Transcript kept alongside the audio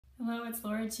Hello, it's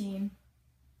Laura Jean,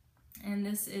 and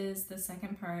this is the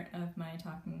second part of my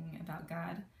talking about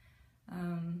God,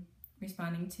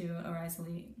 responding to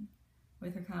Arizali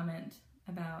with her comment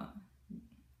about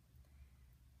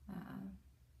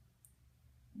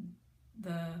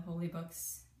the holy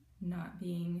books not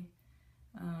being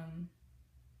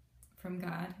from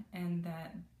God, and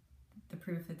that the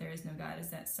proof that there is no God is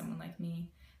that someone like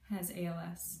me has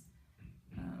ALS.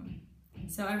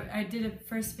 So I did a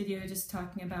first video just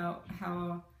talking about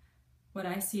how what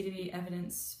I see to be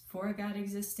evidence for God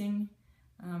existing.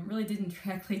 Really didn't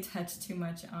directly touch too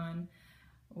much on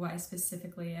why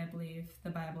specifically I believe the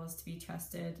Bible is to be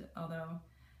trusted, although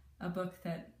a book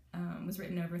that was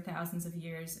written over thousands of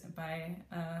years by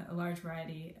a large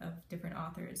variety of different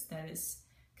authors that is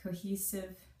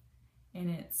cohesive in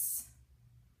its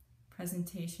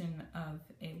presentation of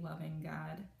a loving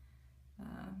God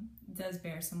does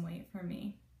bear some weight for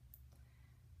me.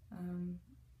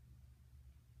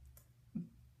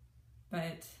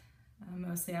 But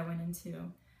mostly I went into,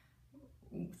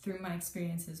 through my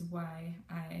experiences, why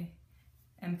I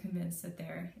am convinced that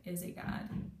there is a God.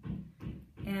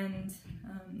 And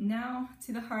now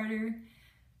to the harder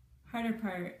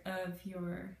part of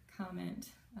your comment,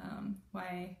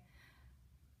 why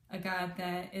a God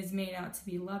that is made out to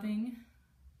be loving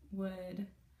would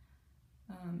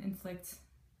inflict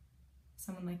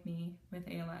someone like me with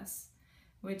ALS,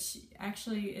 which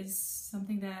actually is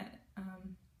something that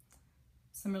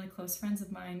some really close friends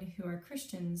of mine who are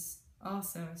Christians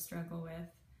also struggle with.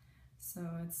 So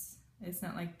it's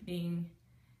not like being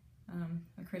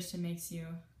a Christian makes you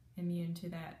immune to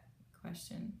that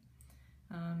question.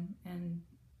 And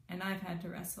I've had to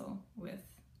wrestle with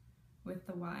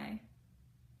the why,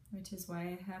 which is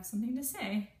why I have something to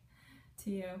say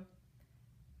to you.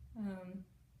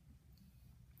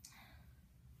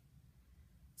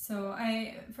 So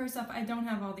first off, I don't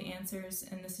have all the answers,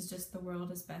 and this is just the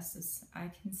world as best as I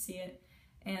can see it.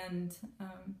 And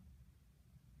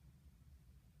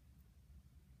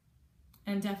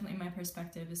definitely my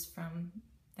perspective is from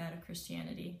that of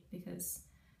Christianity, because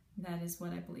that is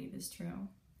what I believe is true.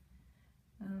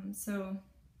 So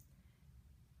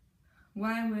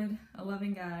why would a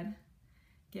loving God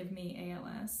give me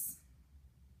ALS?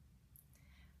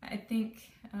 I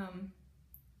think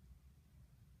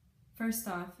first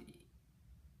off,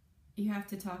 you have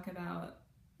to talk about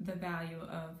the value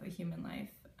of a human life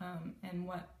and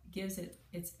what gives it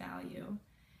its value.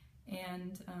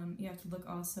 And you have to look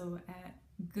also at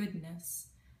goodness,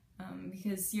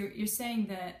 because you're saying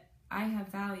that I have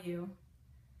value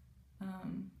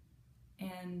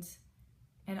and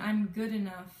I'm good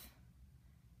enough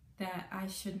that I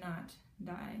should not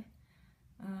die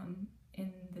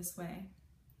in this way.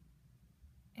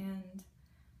 And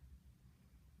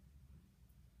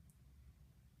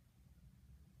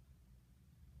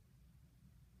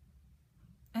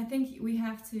I think we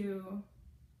have to,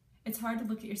 it's hard to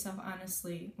look at yourself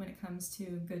honestly when it comes to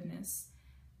goodness.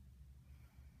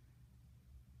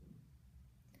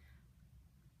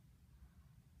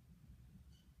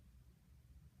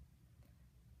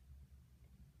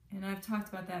 And I've talked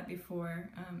about that before,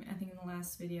 I think in the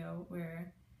last video,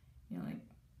 where, like,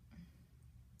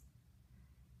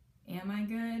 am I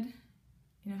good?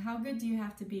 How good do you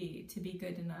have to be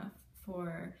good enough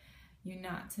for you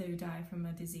not to die from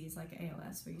a disease like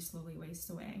ALS, where you slowly waste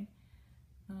away?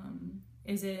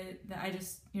 Is it that I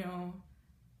just,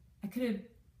 I could have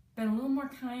been a little more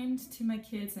kind to my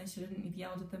kids, and I shouldn't have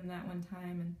yelled at them that one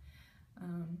time,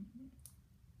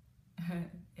 and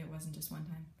it wasn't just one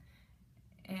time.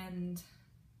 And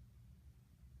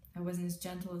I wasn't as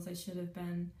gentle as I should have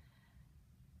been.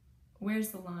 Where's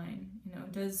the line?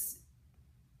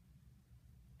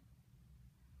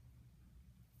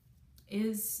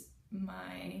 Is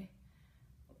my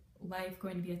life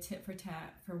going to be a tit for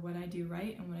tat for what I do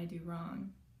right and what I do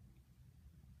wrong?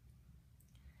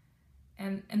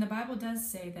 And the Bible does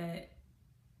say that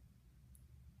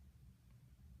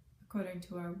according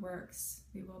to our works,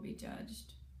 we will be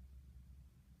judged.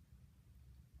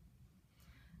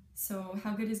 So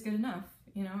how good is good enough,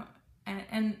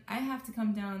 And I have to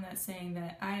come down on that, saying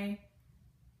that I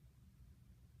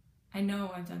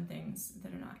know I've done things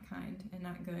that are not kind and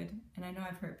not good, and I know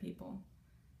I've hurt people.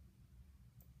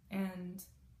 And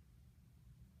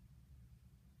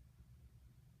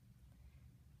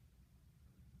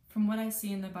from what I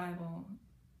see in the Bible,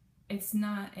 it's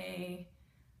not okay,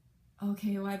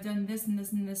 well, I've done this and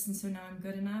this and this, and so now I'm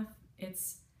good enough.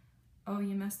 It's, oh,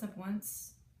 you messed up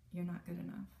once, you're not good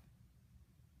enough.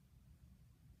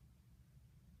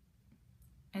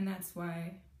 And that's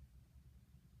why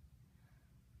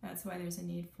there's a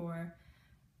need for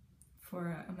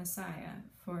for a Messiah,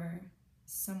 for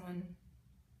someone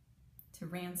to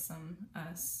ransom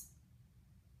us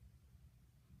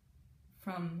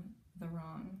from the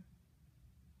wrong.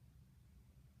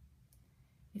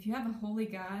 If you have a holy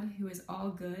God who is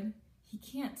all good, he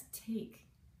can't take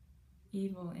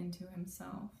evil into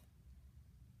himself.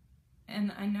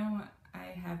 And I know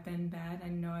I have been bad. I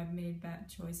know I've made bad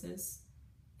choices,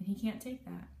 and he can't take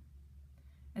that.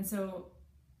 And so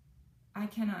I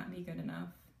cannot be good enough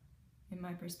in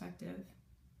my perspective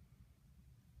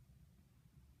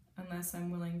unless I'm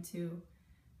willing to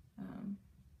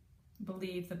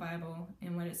believe the Bible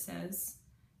and what it says,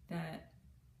 that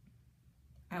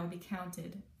I will be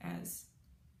counted as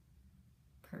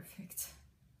perfect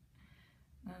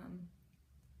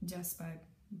just by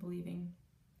believing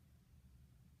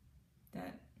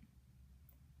that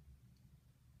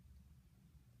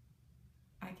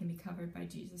I can be covered by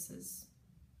Jesus's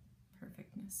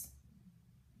perfectness.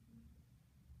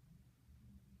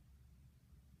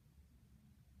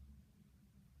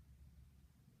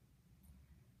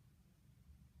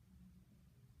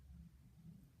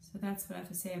 So that's what I have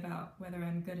to say about whether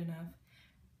I'm good enough.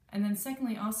 And then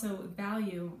secondly, also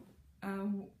value.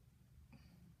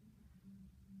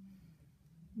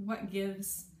 What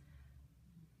gives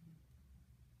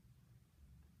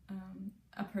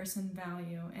a person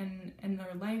value and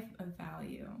their life of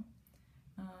value,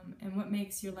 and what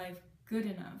makes your life good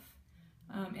enough.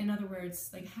 In other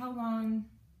words, like how long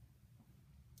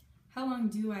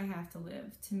do I have to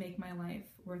live to make my life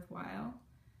worthwhile?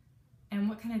 And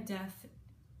what kind of death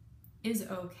is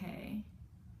okay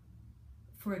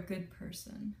for a good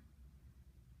person?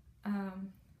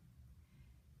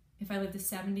 If I live to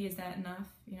 70, is that enough?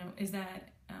 Is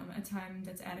that a time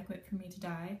that's adequate for me to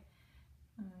die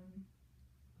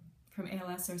from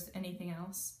ALS or anything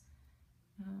else?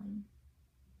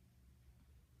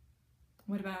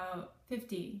 What about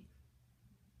 50?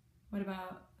 What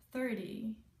about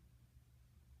 30?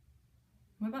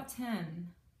 What about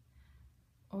 10?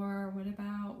 Or what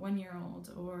about 1-year-old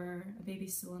or a baby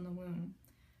still in the womb?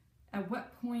 At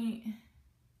what point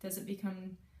does it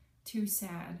become too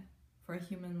sad for a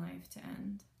human life to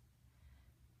end?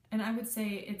 And I would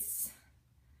say it's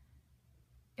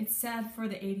sad for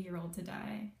the 80-year-old to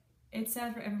die. It's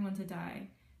sad for everyone to die.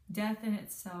 Death in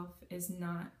itself is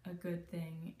not a good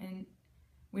thing, and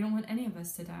we don't want any of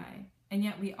us to die, and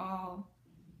yet we all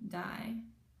die.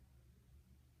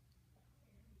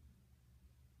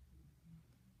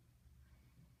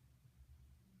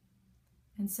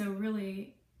 And so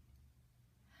really,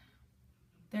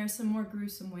 there are some more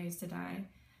gruesome ways to die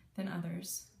than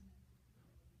others.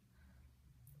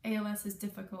 ALS is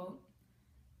difficult.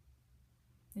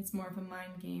 It's more of a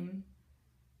mind game.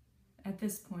 At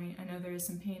this point, I know there is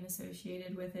some pain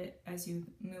associated with it as you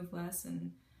move less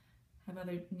and have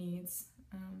other needs.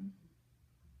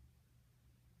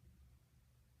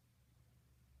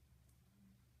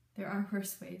 There are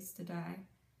worse ways to die,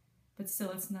 but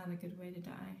still it's not a good way to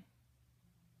die.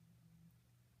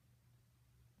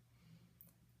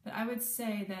 But I would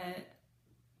say that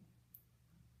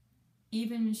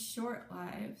even short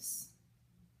lives,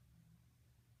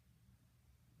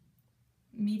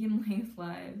 medium-length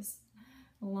lives,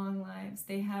 long lives,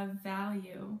 they have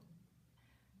value.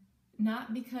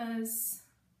 Not because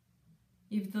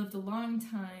you've lived a long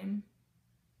time.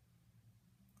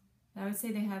 I would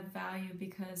say they have value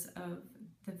because of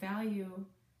the value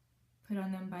put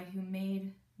on them by who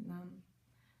made them.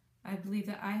 I believe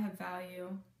that I have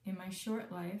value in my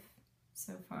short life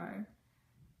so far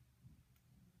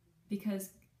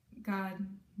because God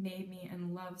made me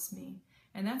and loves me.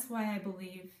 And that's why I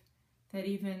believe that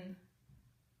even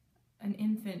an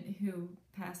infant who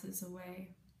passes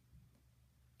away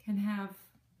can have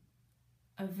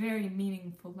a very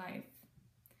meaningful life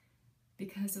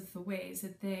because of the ways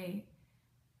that they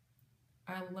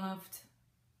are loved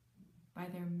by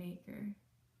their Maker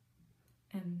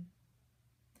and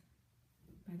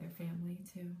by their family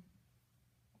too.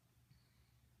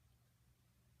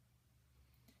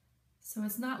 So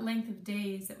it's not length of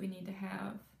days that we need to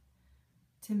have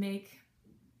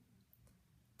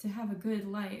to have a good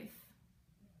life.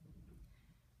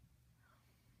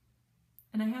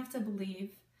 And I have to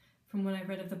believe, from what I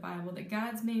read of the Bible, that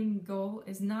God's main goal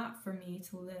is not for me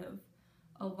to live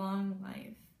a long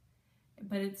life,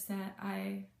 but it's that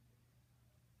I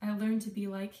learn to be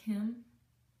like Him,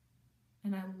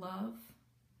 and I love,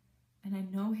 and I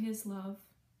know His love,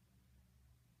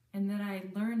 and that I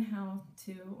learn how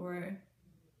to, or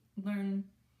learned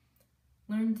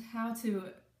how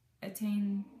to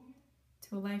attain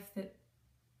to a life that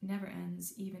never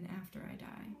ends even after I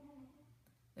die.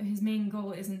 His main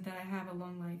goal isn't that I have a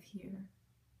long life here.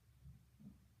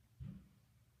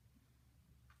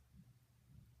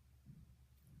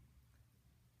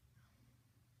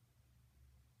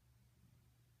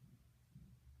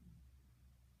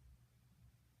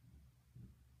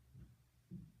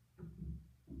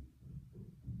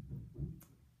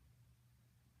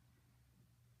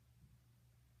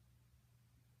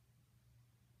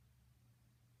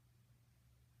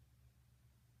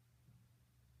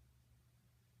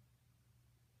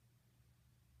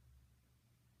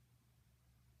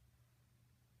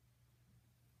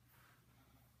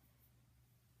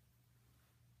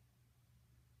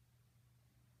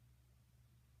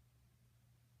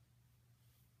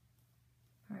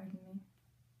 Pardon me.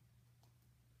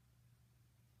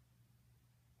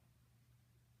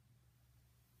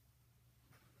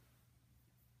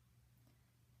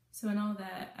 So in all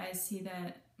that, I see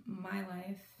that my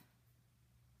life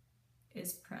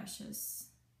is precious.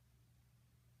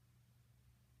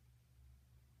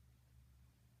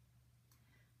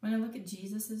 When I look at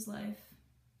Jesus' life,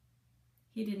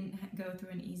 he didn't go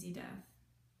through an easy death.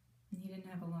 And he didn't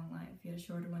have a long life. He had a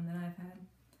shorter one than I've had.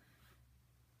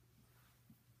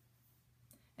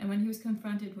 And when he was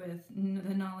confronted with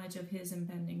the knowledge of his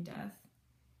impending death,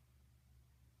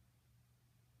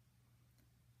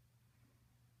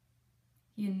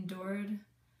 he endured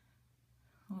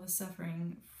all the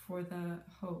suffering for the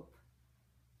hope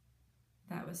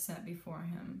that was set before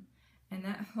him. And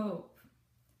that hope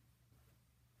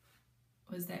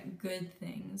was that good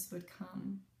things would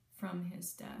come from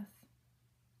his death.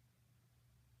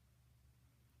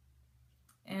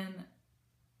 And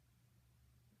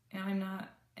I'm not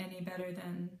any better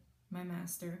than my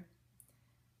master.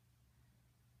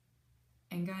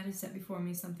 And God has set before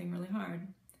me something really hard,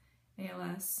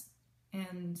 ALS,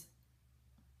 and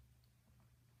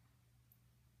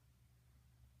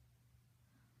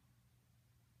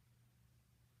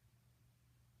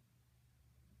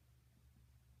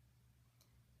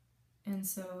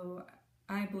so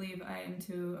I believe I am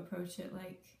to approach it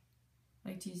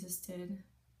like Jesus did.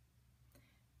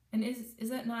 And is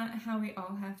that not how we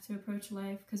all have to approach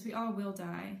life? Because we all will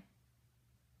die.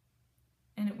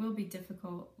 And it will be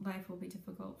difficult. Life will be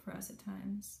difficult for us at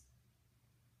times.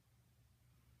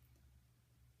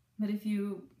 But if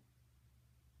you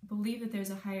believe that there's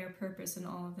a higher purpose in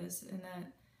all of this, and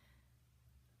that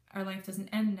our life doesn't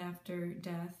end after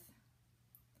death,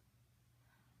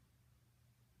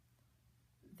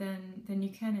 then you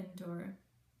can endure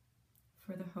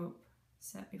for the hope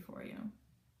set before you.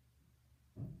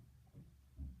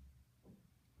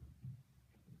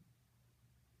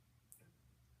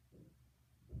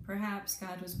 Perhaps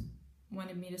God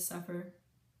wanted me to suffer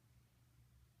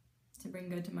to bring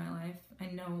good to my life. I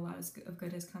know a lot of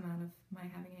good has come out of my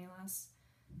having ALS.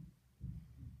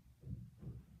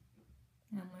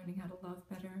 And I'm learning how to love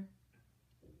better.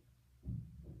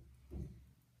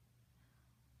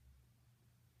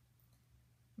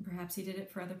 Perhaps he did it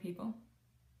for other people.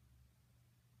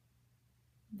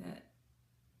 That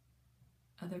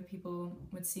other people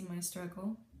would see my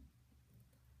struggle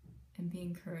and be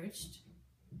encouraged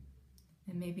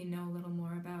and maybe know a little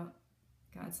more about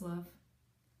God's love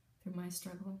through my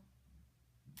struggle.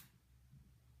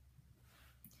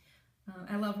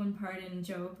 I love one part in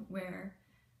Job where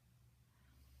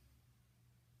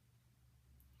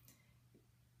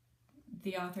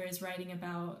the author is writing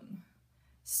about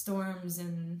storms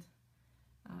and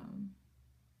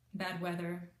bad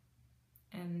weather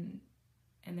and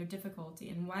their difficulty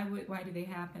and why do they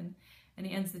happen. And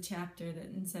he ends the chapter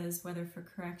and says, whether for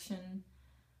correction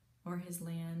or his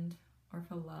land or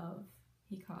for love,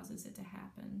 he causes it to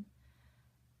happen.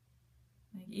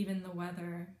 Like even the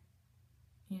weather,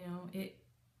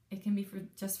 it can be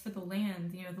just for the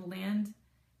land. The land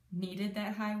needed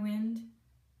that high wind,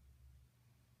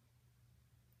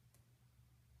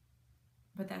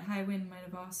 but that high wind might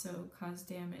have also caused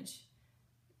damage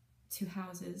to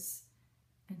houses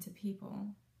and to people.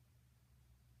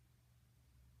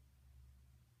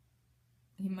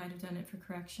 He might have done it for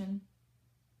correction.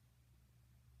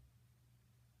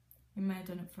 He might have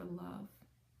done it for love.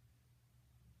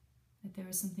 That there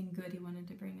was something good he wanted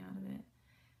to bring out of it.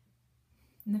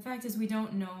 And the fact is, we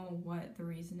don't know what the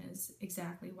reason is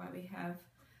exactly why we have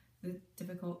the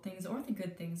difficult things or the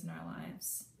good things in our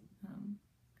lives.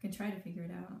 We can try to figure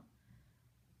it out.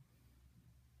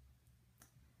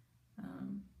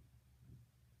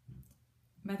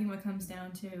 But I think what comes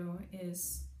down to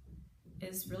is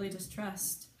really just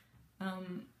trust.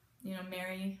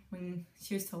 Mary, when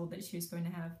she was told that she was going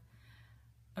to have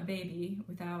a baby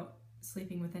without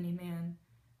sleeping with any man,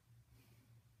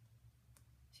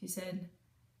 she said,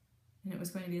 and it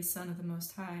was going to be the Son of the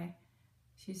Most High,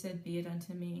 she said, "Be it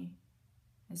unto me,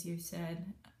 as you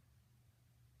said."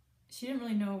 She didn't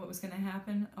really know what was going to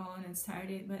happen all in its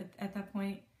entirety at that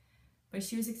point, but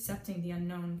she was accepting the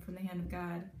unknown from the hand of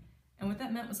God. And what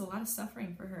that meant was a lot of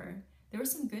suffering for her. There were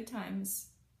some good times,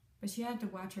 but she had to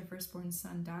watch her firstborn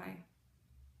son die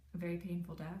a very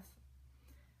painful death.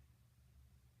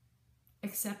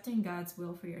 Accepting God's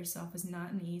will for yourself is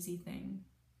not an easy thing.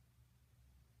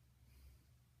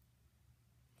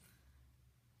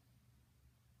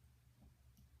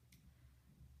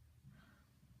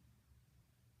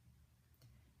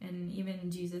 And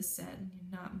even Jesus said,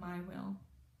 not my will,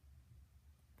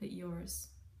 but yours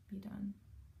be done.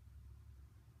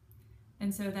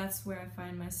 And so that's where I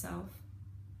find myself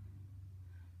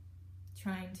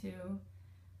trying to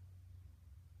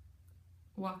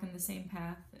walk in the same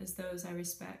path as those I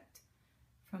respect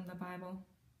from the Bible,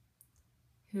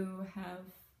 who have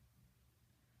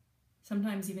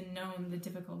sometimes even known the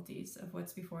difficulties of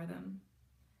what's before them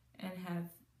and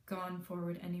have gone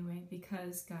forward anyway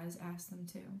because God has asked them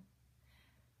to.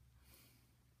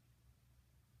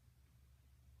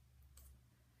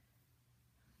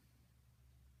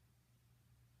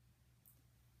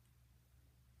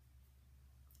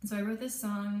 So I wrote this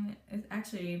song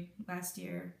actually last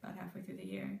year, about halfway through the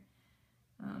year,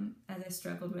 as I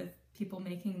struggled with people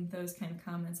making those kind of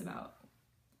comments about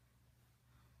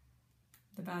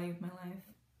the value of my life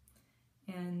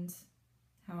and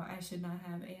how I should not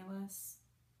have ALS.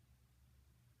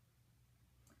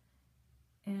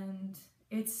 And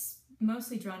it's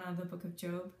mostly drawn out of the book of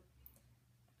Job,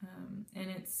 and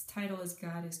its title is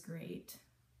God is Great.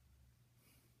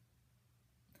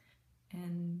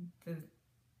 And the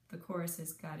chorus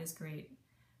is, God is great,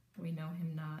 we know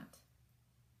him not.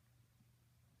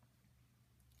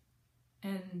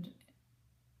 And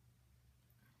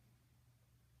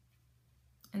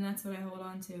that's what I hold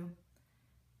on to.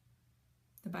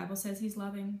 The Bible says he's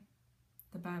loving.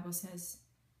 The Bible says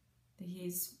that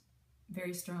he's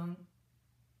very strong.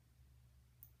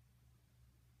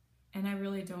 And I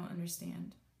really don't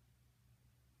understand.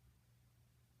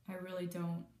 I really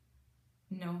don't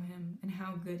know him and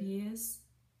how good he is,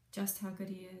 just how good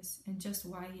he is, and just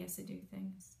why he has to do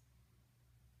things.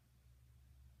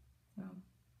 So,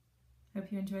 hope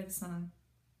you enjoy the song.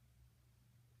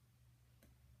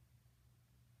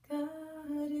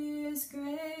 God is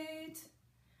great.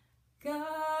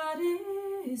 God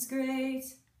is great.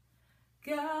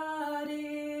 God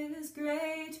is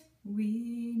great.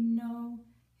 We know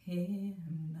him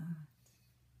not.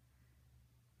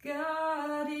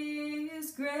 God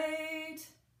is great.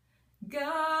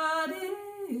 God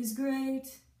is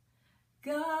great.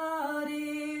 God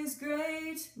is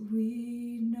great.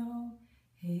 We know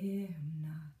him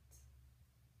not.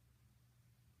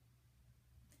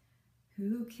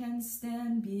 Who can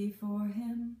stand before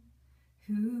him?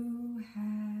 Who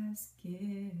has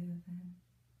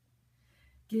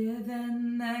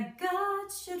given that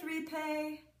God should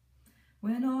repay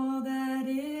when all that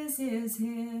is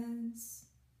his?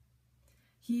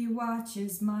 He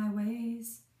watches my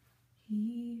ways.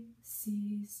 He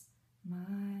sees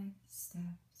my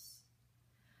steps.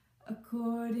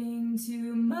 According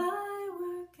to my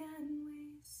work and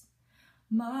ways,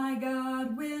 my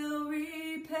God will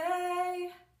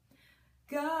repay.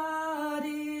 God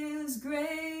is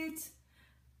great.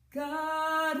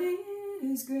 God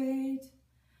is great.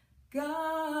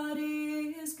 God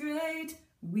is great.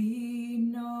 We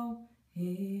know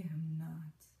him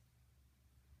not.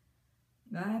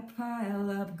 I pile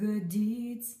up good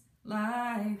deeds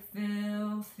like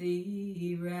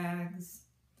filthy rags,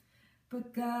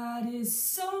 but God is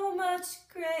so much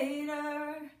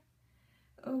greater.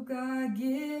 Oh God,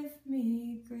 give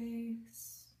me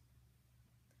grace.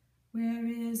 Where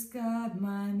is God,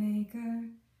 my Maker,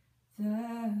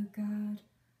 the God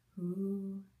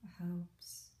who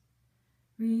helps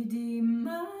redeem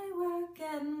my work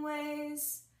and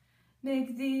ways,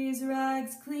 make these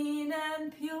rags clean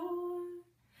and pure?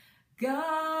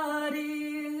 God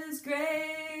is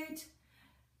great.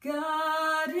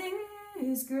 God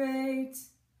is great.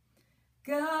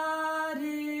 God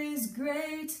is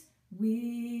great.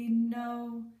 We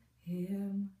know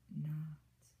him not.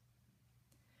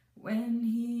 When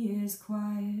he is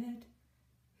quiet,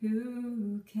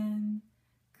 who can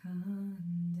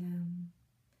condemn?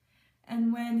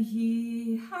 And when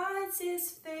he hides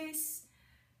his face,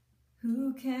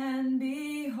 who can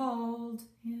behold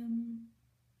him?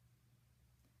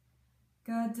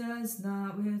 God does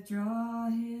not withdraw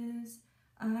his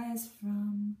eyes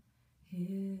from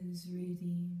his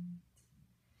redeemed.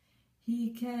 He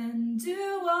can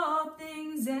do all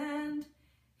things, and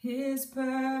his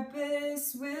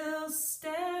purpose will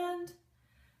stand.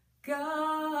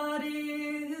 God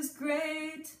is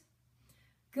great.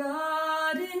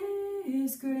 God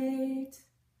is great.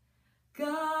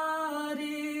 God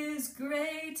is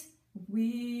great.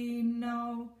 We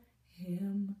know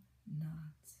him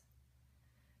not.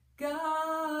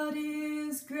 God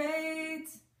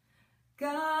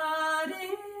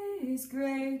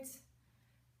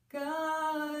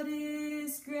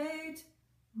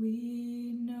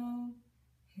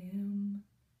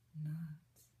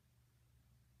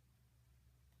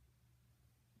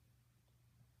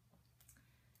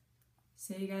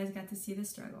So you guys got to see the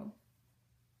struggle.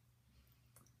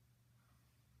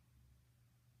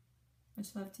 Much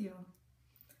love to you all.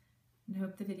 And I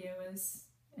hope the video was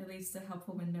at least a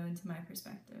helpful window into my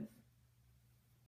perspective.